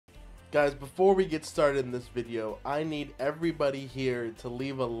Guys, before we get started in this video, I need everybody here to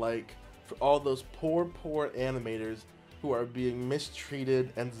leave a like for all those poor animators who are being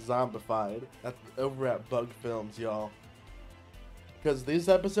mistreated and zombified over at Bug Films, y'all. Because these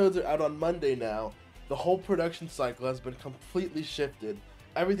episodes are out on Monday now. The whole production cycle has been completely shifted.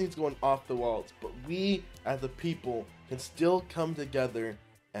 Everything's going off the walls, but we as a people can still come together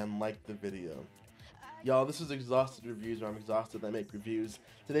and like the video. Y'all, this is Exhausted Reviews, where I'm exhausted and I make reviews.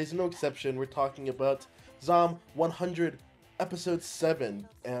 Today's no exception. We're talking about Zom 100 episode 7,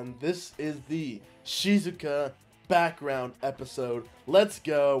 and this is the Shizuka background episode. Let's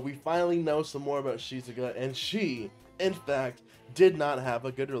go. We finally know some more about Shizuka, and she, in fact, did not have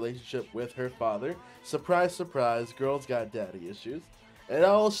a good relationship with her father. Surprise, surprise, girls got daddy issues. It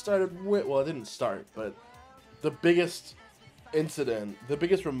all started with, well, it didn't start, but the biggest incident, the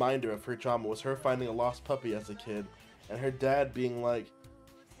biggest reminder of her trauma was her finding a lost puppy as a kid, and her dad being like,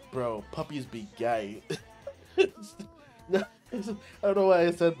 bro, puppies be gay. No, I don't know why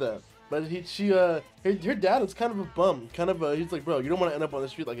I said that, but her dad is kind of a bum, he's like, bro, you don't want to end up on the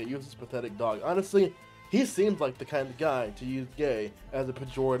street like a useless, pathetic dog. Honestly, he seems like the kind of guy to use gay as a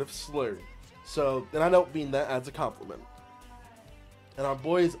pejorative slur. So, and I don't mean that as a compliment. And our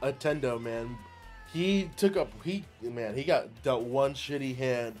boy's a Tendo, man. He got dealt one shitty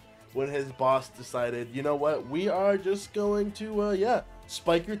hand when his boss decided, you know what, we are just going to,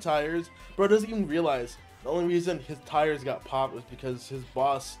 spike your tires. Bro doesn't even realize the only reason his tires got popped was because his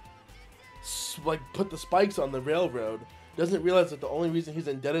boss, put the spikes on the railroad. Doesn't realize that the only reason he's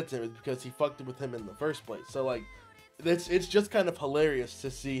indebted to him is because he fucked with him in the first place. So, like, it's just kind of hilarious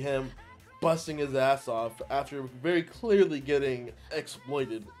to see him busting his ass off after very clearly getting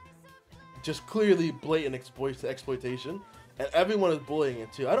exploited. Just clearly blatant exploitation, and everyone is bullying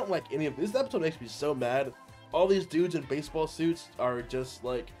it too. I don't like any of this. Episode makes me so mad. All these dudes in baseball suits are just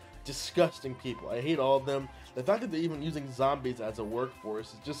like disgusting people. I hate all of them. The fact that they're even using zombies as a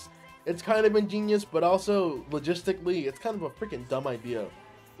workforce is just, it's kind of ingenious, but also logistically, it's kind of a freaking dumb idea.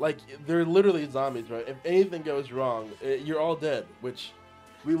 Like, they're literally zombies, right? If anything goes wrong, you're all dead, which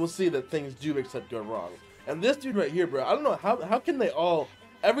we will see that things do except go wrong. And this dude right here, bro, I don't know how can they all,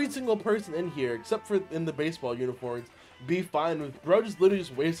 every single person in here, except for in the baseball uniforms, be fine with, bro just literally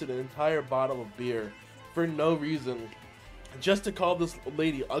just wasted an entire bottle of beer for no reason, just to call this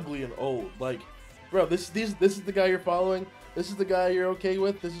lady ugly and old. Like, bro, this is the guy you're following? This is the guy you're okay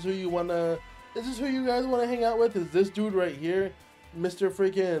with? This is who you guys wanna hang out with? Is this dude right here? Mr.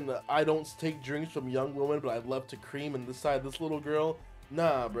 freaking, I don't take drinks from young women, but I'd love to cream and decide this little girl?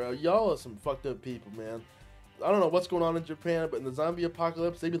 Nah, bro, y'all are some fucked up people, man. I don't know what's going on in Japan, but in the zombie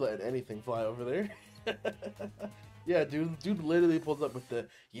apocalypse, they be letting anything fly over there. Yeah, dude literally pulls up with the,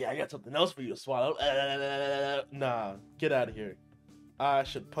 yeah, I got something else for you to swallow. Nah, get out of here. I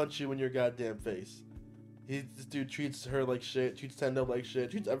should punch you in your goddamn face. This dude treats her like shit, treats Tendo like shit,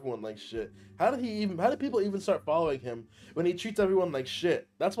 treats everyone like shit. How did people even start following him when he treats everyone like shit?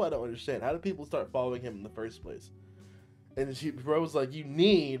 That's what I don't understand. How did people start following him in the first place? And bro was like, you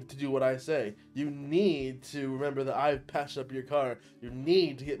need to do what I say. You need to remember that I've patched up your car. You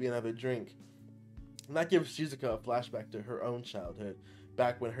need to get me another drink. And that gives Shizuka a flashback to her own childhood.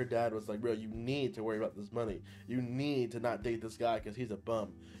 Back when her dad was like, bro, you need to worry about this money. You need to not date this guy because he's a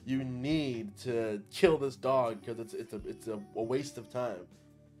bum. You need to kill this dog because it's a waste of time.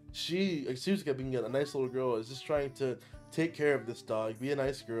 Shizuka, being a nice little girl, is just trying to take care of this dog, be a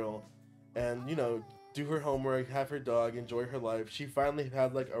nice girl, and, you know, do her homework, have her dog, enjoy her life. She finally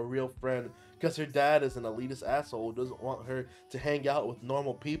had like a real friend because her dad is an elitist asshole who doesn't want her to hang out with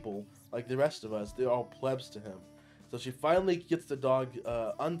normal people like the rest of us. They're all plebs to him. So she finally gets the dog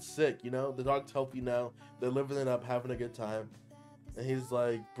unsick, you know? The dog's healthy now. They're living it up, having a good time. And he's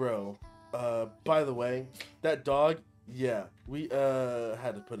like, bro, by the way, that dog, yeah, we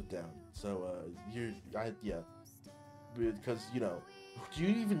had to put it down. So yeah. Because, you know, do you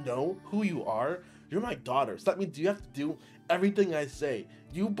even know who you are? You're my daughter, so that means you have to do everything I say.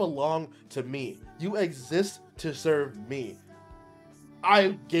 You belong to me. You exist to serve me.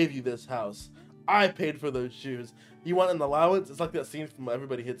 I gave you this house. I paid for those shoes. You want an allowance? It's like that scene from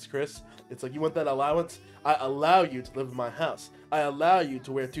Everybody Hits Chris. It's like, you want that allowance? I allow you to live in my house. I allow you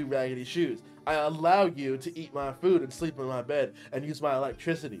to wear 2 raggedy shoes. I allow you to eat my food and sleep in my bed and use my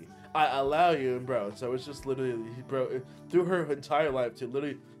electricity. I allow you, bro. So it's just literally, bro, through her entire life, to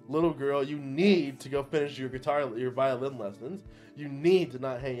literally, little girl, you need to go finish your violin lessons. You need to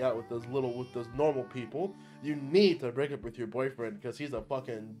not hang out with those normal people. You need to break up with your boyfriend because he's a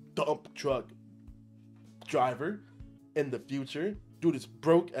fucking dump truck driver in the future. Dude is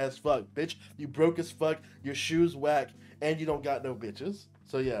broke as fuck, bitch. You broke as fuck, your shoes whack, and you don't got no bitches.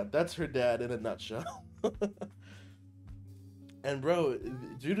 So yeah, that's her dad in a nutshell. And bro,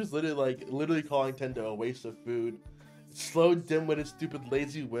 dude is literally calling Tendo a waste of food. Slow, dim-witted, stupid,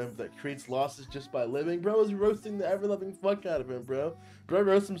 lazy wimp that creates losses just by living. Bro is roasting the ever-loving fuck out of him, bro. Bro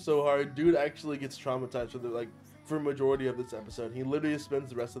roasts him so hard, dude actually gets traumatized for a majority of this episode. He literally spends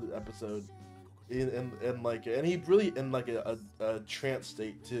the rest of the episode in he really in like a trance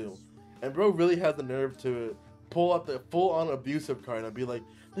state too. And bro really has the nerve to pull out the full-on abusive card and be like,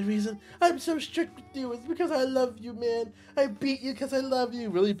 the reason I'm so strict with you is because I love you, man. I beat you because I love you.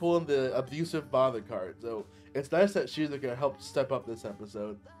 Really pulling the abusive father card. So it's nice that Shizuka helped step up this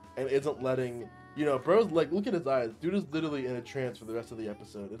episode and isn't letting, you know, bro's like, look at his eyes. Dude is literally in a trance for the rest of the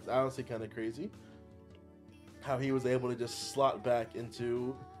episode. It's honestly kind of crazy how he was able to just slot back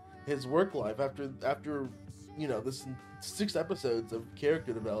into his work life after you know, this 6 episodes of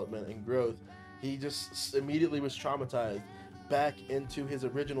character development and growth. He just immediately was traumatized back into his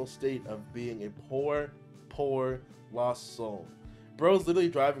original state of being a poor, lost soul. Bro's literally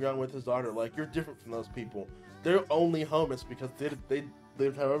driving around with his daughter like, you're different from those people. They're only homeless because they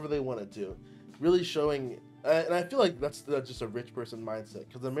lived however they wanted to. Really showing, and I feel like that's just a rich person mindset.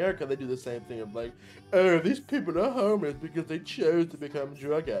 Because in America, they do the same thing of like, oh, these people are homeless because they chose to become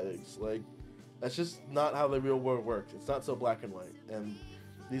drug addicts. Like, that's just not how the real world works. It's not so black and white. And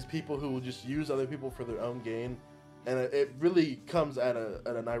these people who will just use other people for their own gain, and it really comes at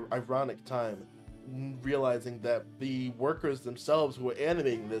an ironic time, realizing that the workers themselves who are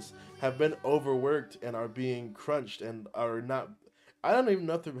animating this have been overworked and are being crunched and are not. I don't even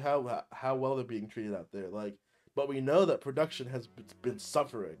know how well they're being treated out there. Like, but we know that production has been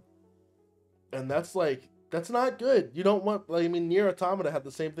suffering, and that's not good. You don't want, like, I mean, Nier Automata had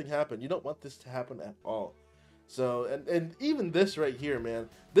the same thing happen. You don't want this to happen at all. So, and even this right here, man,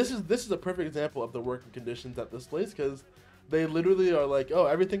 this is a perfect example of the working conditions at this place, because they literally are like, oh,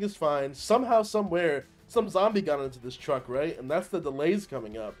 everything is fine. Somehow, somewhere, some zombie got into this truck, right? And that's the delays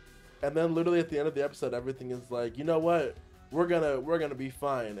coming up. And then literally at the end of the episode, everything is like, you know what? We're gonna be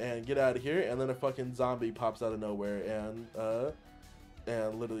fine and get out of here. And then a fucking zombie pops out of nowhere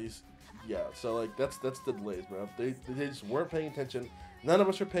and literally, yeah. So like that's the delays, bro. They just weren't paying attention. None of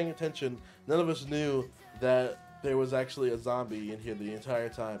us were paying attention. None of us knew that there was actually a zombie in here the entire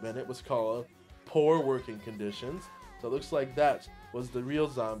time, and it was called poor working conditions. So it looks like that was the real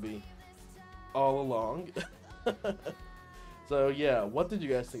zombie all along. So yeah, what did you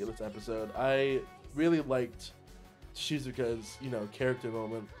guys think of this episode? I really liked Shizuka's, you know, character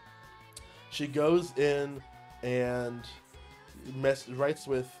moment. She goes in and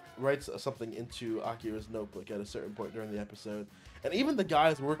writes something into Akira's notebook at a certain point during the episode. And even the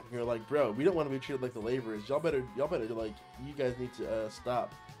guys working here are like, bro, we don't want to be treated like the laborers. Y'all better like, you guys need to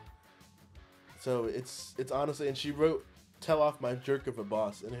stop. So it's honestly, and she wrote, tell off my jerk of a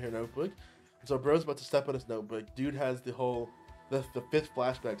boss in her notebook. So bro's about to step on his notebook. Dude has the 5th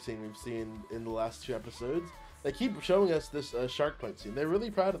flashback scene we've seen in the last 2 episodes. They keep showing us this shark punch scene. They're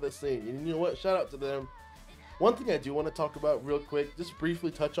really proud of this scene. And you know what? Shout out to them. One thing I do want to talk about real quick, just briefly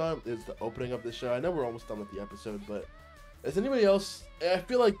touch on, is the opening of the show. I know we're almost done with the episode, but is anybody else? I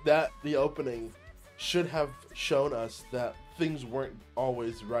feel like that the opening should have shown us that things weren't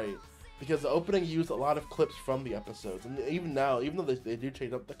always right, because the opening used a lot of clips from the episodes, and even now, even though they do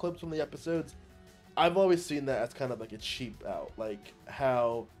change up the clips from the episodes, I've always seen that as kind of like a cheap out, like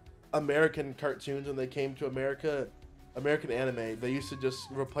how American cartoons, when they came to American anime, they used to just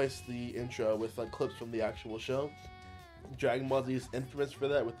replace the intro with like clips from the actual show. Dragon Ball Z is infamous for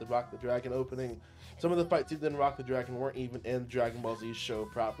that with the Rock the Dragon opening. Some of the fight scenes in Rock the Dragon weren't even in Dragon Ball Z's show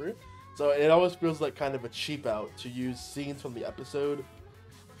proper. So it always feels like kind of a cheap out to use scenes from the episode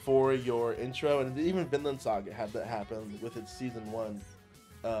for your intro. And even Vinland Saga had that happen with its season 1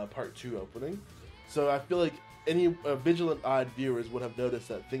 part 2 opening. So I feel like any vigilant eyed viewers would have noticed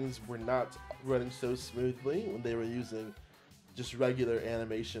that things were not running so smoothly when they were using just regular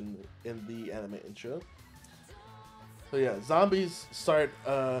animation in the anime intro. So yeah, zombies start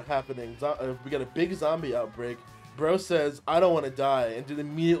happening. We got a big zombie outbreak. Bro says, I don't want to die, and then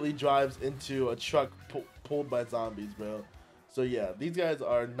immediately drives into a truck pulled by zombies, bro. So yeah, these guys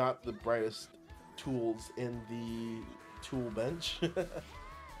are not the brightest tools in the tool bench.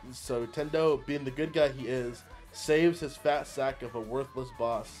 So Tendo, being the good guy he is, saves his fat sack of a worthless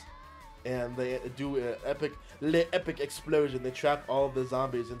boss, and they do an epic explosion. They trap all of the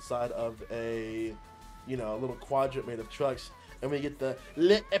zombies inside of a little quadrant made of trucks, and we get the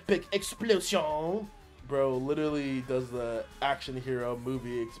epic explosion. Bro literally does the action hero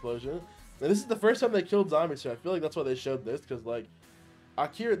movie explosion, and this is the first time they killed zombies, so I feel like that's why they showed this, because like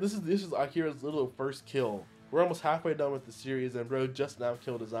Akira, this is Akira's little first kill we're almost halfway done with the series, and bro just now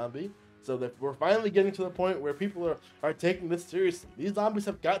killed a zombie. So that we're finally getting to the point where people are taking this seriously. These zombies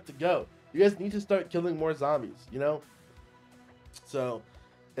have got to go. You guys need to start killing more zombies, you know? So,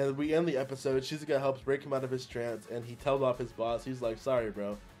 and we end the episode. Shizuka helps break him out of his trance, and he tells off his boss. He's like, sorry,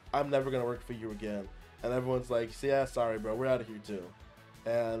 bro. I'm never going to work for you again. And everyone's like, yeah, sorry, bro. We're out of here, too.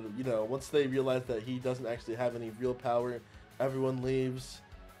 And, you know, once they realize that he doesn't actually have any real power, everyone leaves.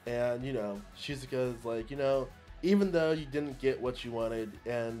 And, you know, Shizuka is like, you know, even though you didn't get what you wanted,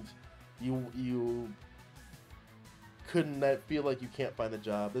 and you couldn't feel like you can't find a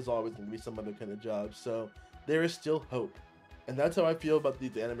job, there's always going to be some other kind of job. So there is still hope. And that's how I feel about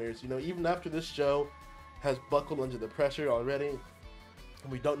these animators. You know, even after this show has buckled under the pressure already,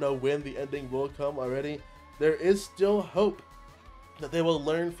 and we don't know when the ending will come already, there is still hope that they will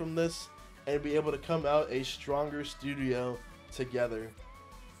learn from this and be able to come out a stronger studio together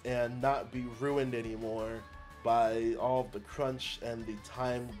and not be ruined anymore by all of the crunch and the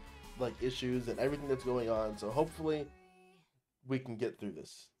time issues and everything that's going on. So hopefully we can get through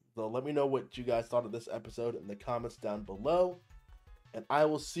this. So let me know what you guys thought of this episode in the comments down below, and I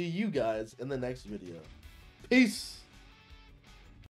will see you guys in the next video. Peace!